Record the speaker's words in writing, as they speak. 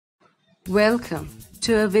Welcome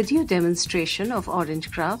to a video demonstration of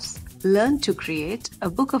Orange Crafts. Learn to create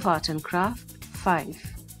a book of art and craft 5.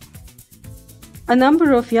 A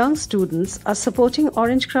number of young students are supporting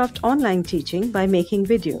Orange Craft online teaching by making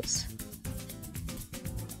videos.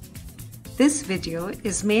 This video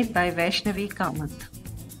is made by Vaishnavi Kamath.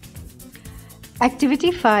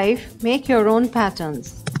 Activity 5. Make your own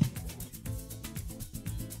patterns.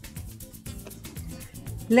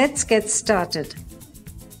 Let's get started.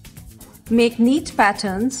 Make neat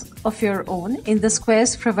patterns of your own in the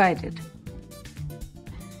squares provided.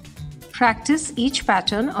 Practice each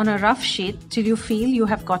pattern on a rough sheet till you feel you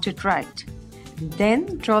have got it right.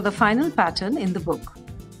 Then draw the final pattern in the book.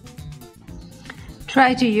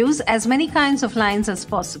 Try to use as many kinds of lines as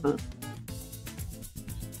possible.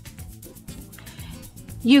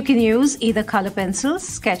 You can use either color pencils,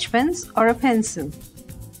 sketch pens, or a pencil.